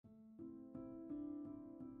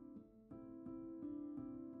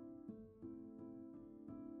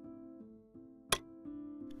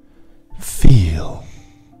still.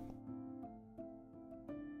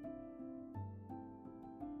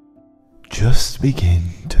 Just begin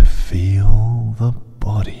to feel the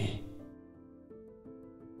body,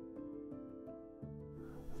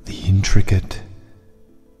 the intricate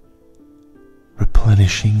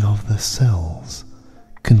replenishing of the cells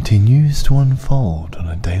continues to unfold on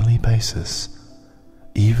a daily basis,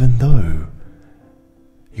 even though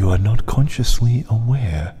you are not consciously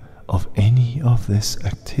aware of any of this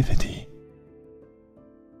activity.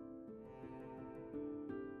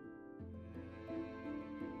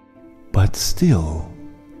 But still,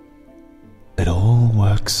 it all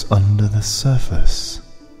works under the surface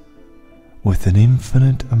with an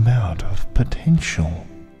infinite amount of potential.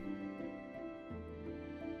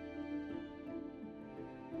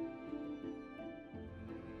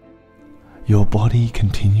 Your body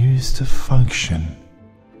continues to function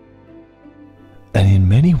and in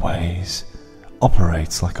many ways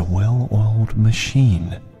operates like a well-oiled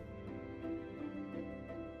machine,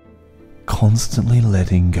 constantly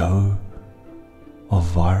letting go of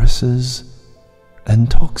viruses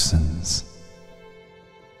and toxins,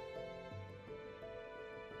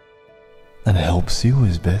 and helps you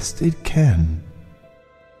as best it can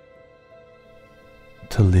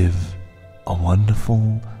to live a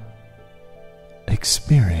wonderful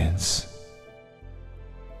experience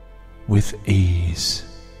with ease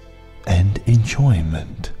and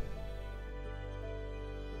enjoyment.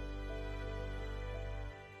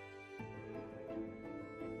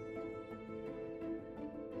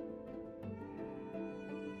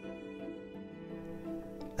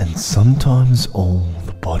 And sometimes all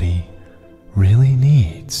the body really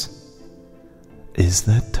needs is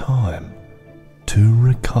that time to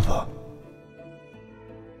recover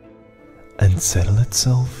and settle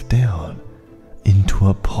itself down into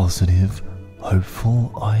a positive,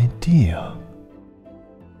 hopeful idea.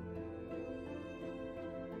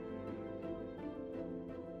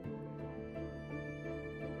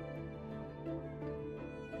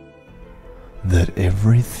 That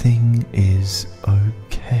everything is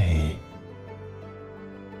okay.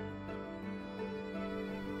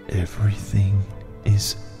 Everything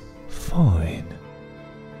is fine.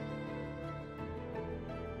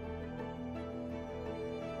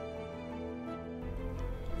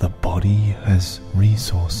 The body has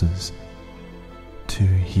resources to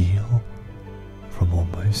heal from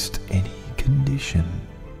almost any condition.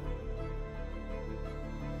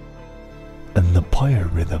 And the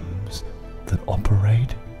biorhythms that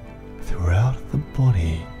operate throughout the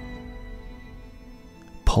body,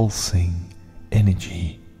 pulsing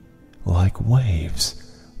energy like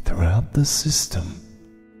waves throughout the system,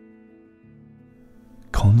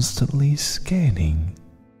 constantly scanning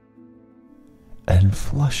and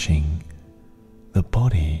flushing the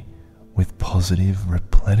body with positive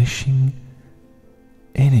replenishing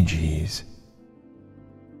energies.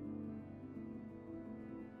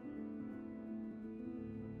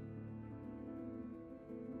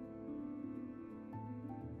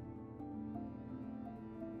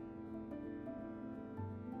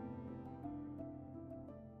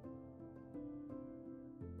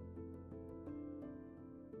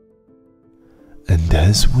 And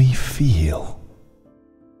as we feel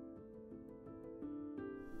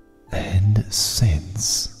and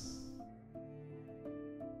sense,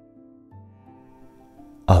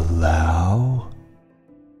 allow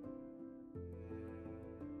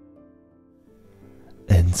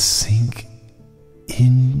and sink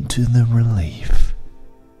into the relief,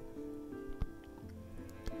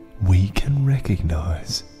 we can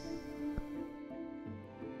recognize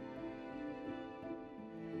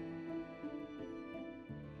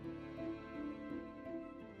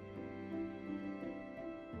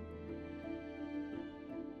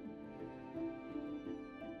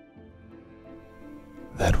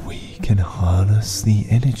that we can harness the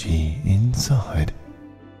energy inside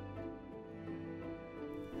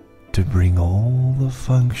to bring all the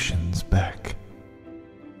functions back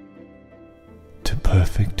to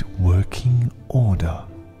perfect working order,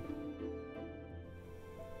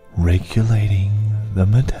 regulating the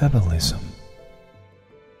metabolism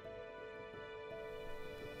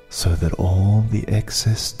so that all the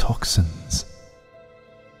excess toxins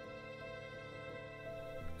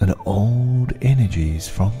and old energies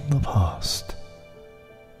from the past,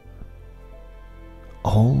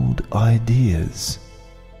 old ideas,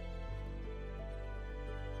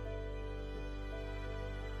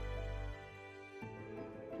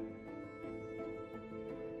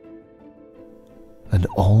 and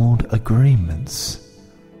old agreements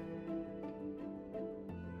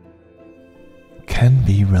can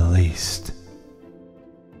be released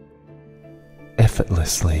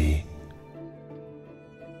effortlessly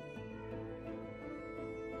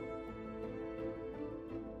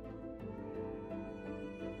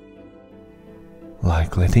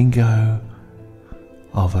like letting go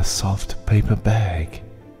of a soft paper bag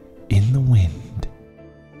in the wind,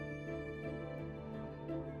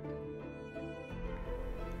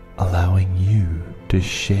 allowing you to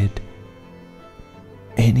shed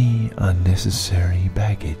any unnecessary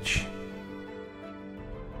baggage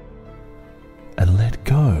and let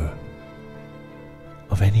go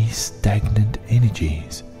of any stagnant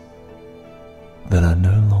energies that are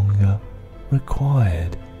no longer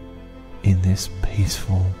required in this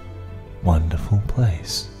peaceful, wonderful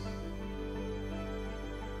place.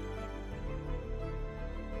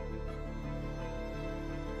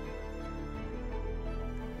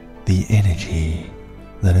 The energy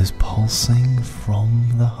that is pulsing from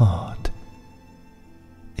the heart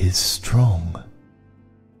is strong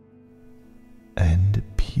and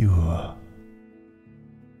pure.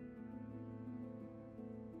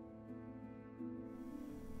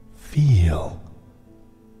 Feel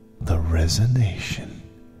the resonation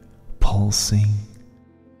pulsing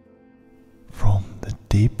from the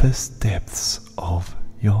deepest depths of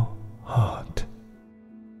your heart.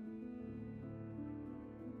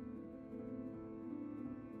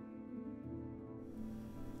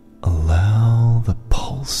 Allow the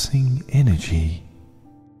pulsing energy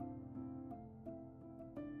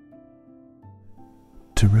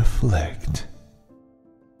to reflect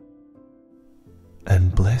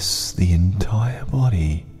and bless the entire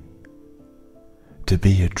body to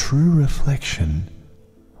be a true reflection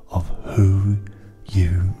of who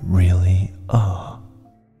you really are.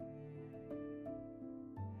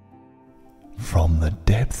 From the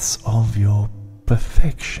depths of your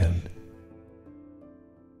perfection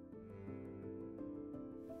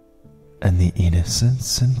and the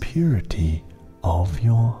innocence and purity of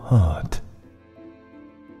your heart.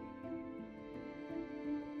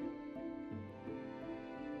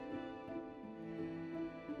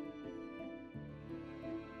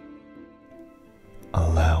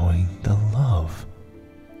 Allowing the love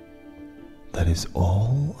that is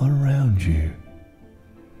all around you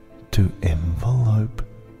to envelope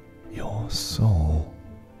your soul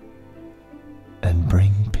and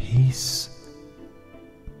bring peace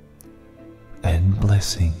and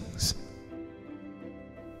blessings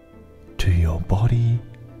to your body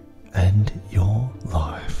and your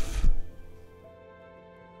life.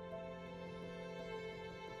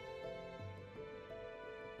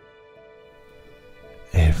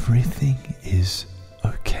 Everything is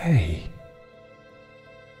okay.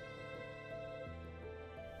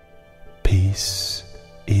 Peace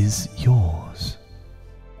is yours.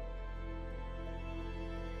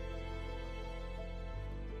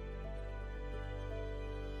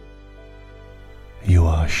 You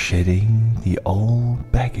are shedding the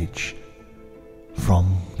old baggage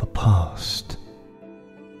from the past.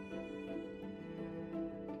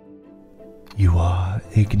 You are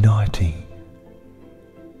igniting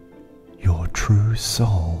your true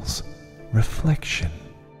soul's reflection.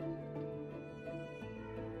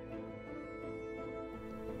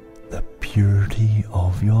 The purity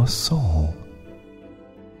of your soul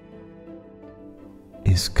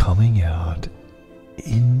is coming out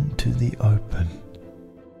into the open.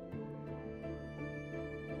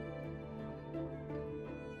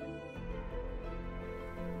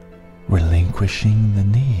 Relinquishing the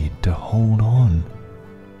need to hold on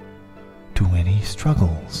to any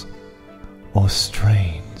struggles or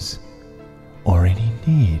strains or any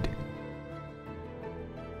need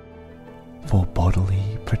for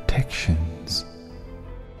bodily protections.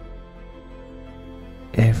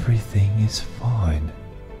 Everything is fine.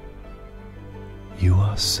 You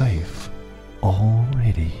are safe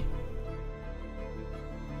already.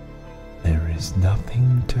 There is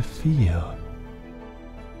nothing to fear.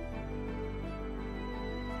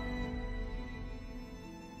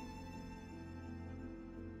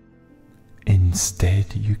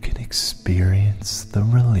 Instead, you can experience the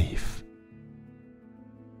relief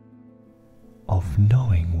of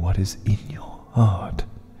knowing what is in your heart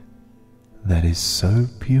that is so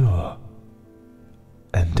pure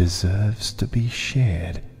and deserves to be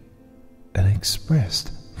shared and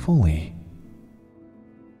expressed fully.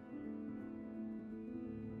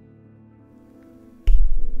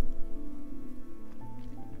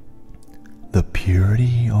 The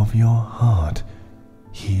purity of your heart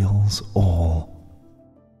heals all.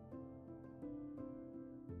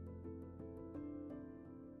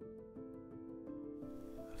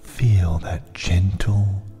 Feel that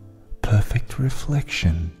gentle, perfect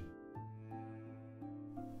reflection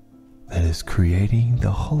that is creating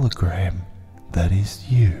the hologram that is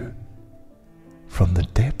you from the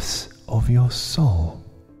depths of your soul.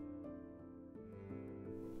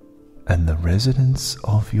 and the residence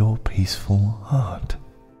of your peaceful heart.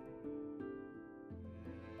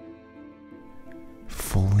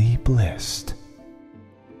 Fully blessed,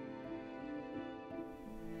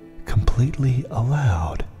 completely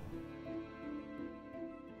allowed,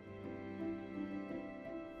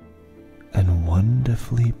 and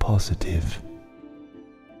wonderfully positive,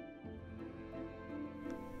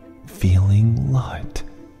 feeling light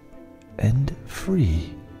and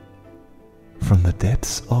free from the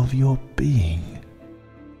depths of your being.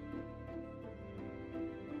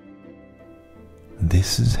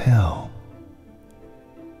 This is how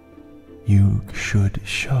you should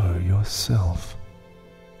show yourself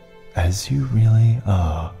as you really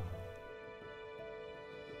are,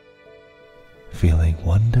 feeling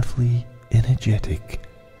wonderfully energetic,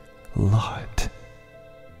 light,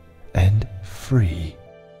 and free,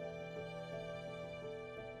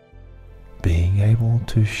 being able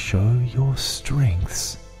to show your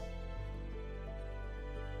strengths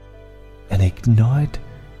and ignite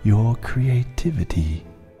your creativity,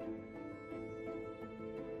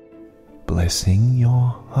 blessing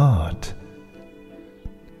your heart,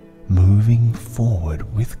 moving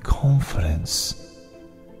forward with confidence,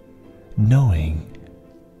 knowing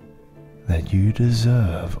that you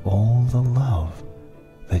deserve all the love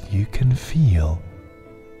that you can feel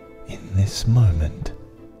in this moment.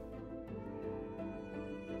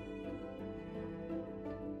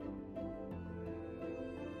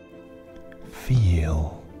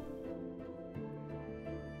 Feel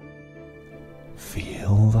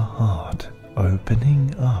the heart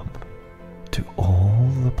opening up to all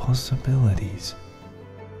the possibilities.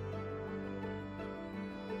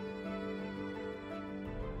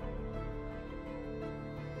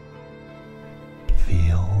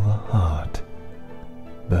 Feel the heart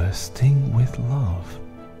bursting with love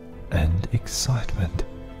and excitement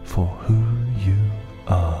for who you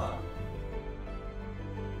are.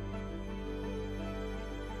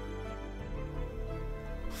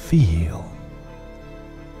 Feel,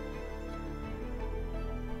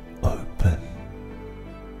 open,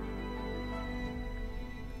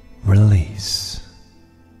 release.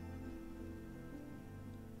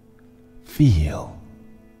 Feel,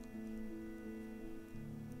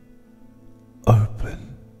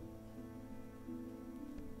 open,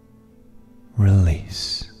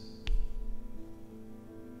 release.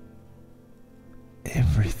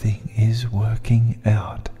 Everything is working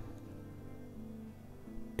out.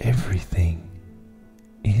 Everything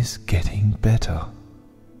is getting better.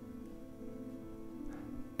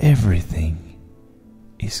 Everything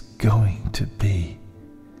is going to be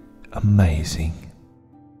amazing.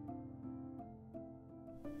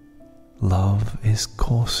 Love is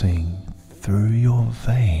coursing through your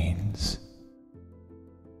veins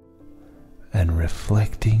and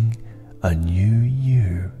reflecting a new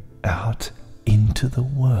you out into the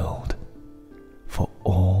world for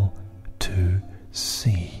all to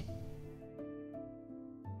see.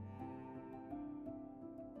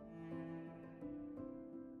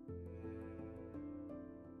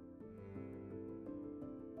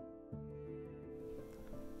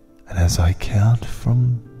 And as I count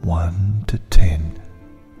from 1 to 10,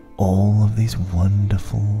 all of these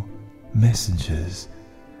wonderful messages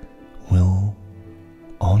will,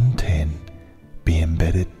 on 10, be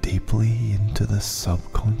embedded deeply into the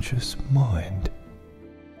subconscious mind.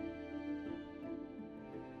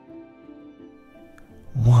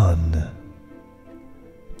 1,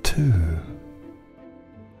 2,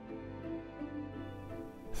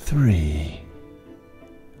 3,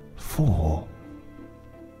 4,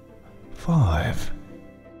 5,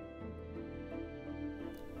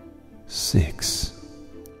 6,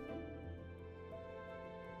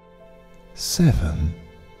 7,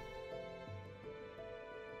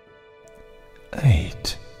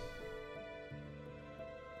 8,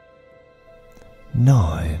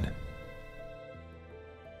 9,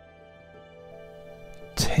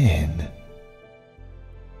 10.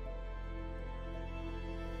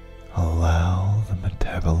 Allow the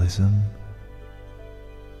metabolism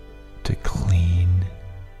to clean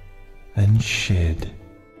and shed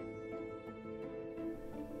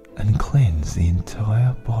and cleanse the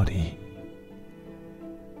entire body.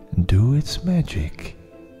 Do its magic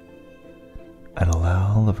and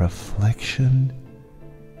allow the reflection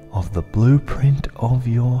of the blueprint of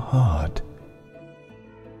your heart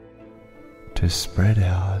to spread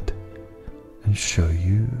out and show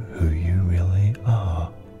you who you really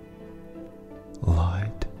are.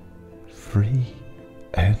 Light, free,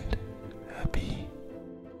 and